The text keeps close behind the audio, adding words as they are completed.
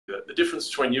the difference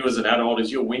between you as an adult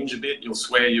is you'll whinge a bit, you'll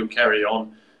swear, you'll carry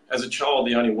on. As a child,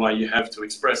 the only way you have to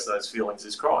express those feelings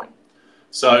is crying.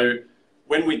 So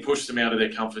when we push them out of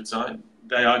their comfort zone,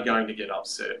 they are going to get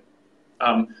upset.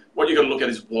 What you've got to look at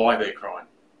is why they're crying.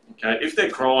 Okay, if they're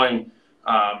crying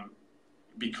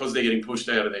because they're getting pushed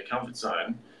out of their comfort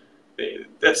zone,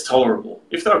 that's tolerable.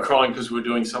 If they're crying because we're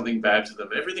doing something bad to them,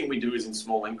 everything we do is in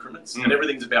small increments, and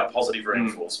everything's about positive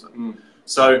reinforcement.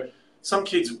 So some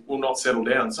kids will not settle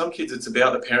down. Some kids, it's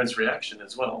about the parent's reaction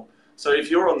as well. So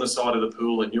if you're on the side of the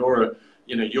pool and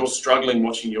you're struggling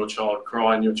watching your child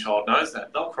cry, and your child knows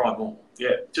that, they'll cry more.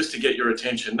 Yeah, just to get your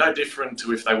attention. No different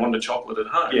to if they want a chocolate at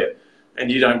home. Yeah,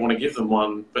 and you don't want to give them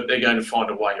one, but they're going to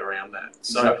find a way around that.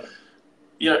 So. Exactly.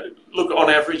 Look, on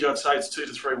average, I'd say it's 2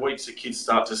 to 3 weeks that kids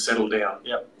start to settle down.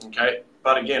 Yep. Okay.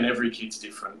 But again, every kid's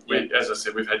different. Yep. As I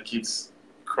said, we've had kids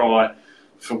cry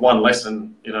for one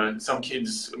lesson. Some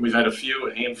kids, we've had a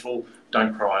handful,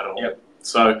 don't cry at all. Yep.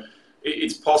 So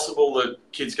it's possible that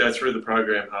kids go through the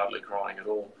program hardly crying at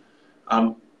all.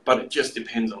 But it just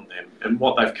depends on them and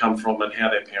what they've come from and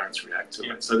how their parents react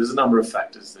to it. So there's a number of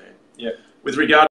factors there. Yep. With regard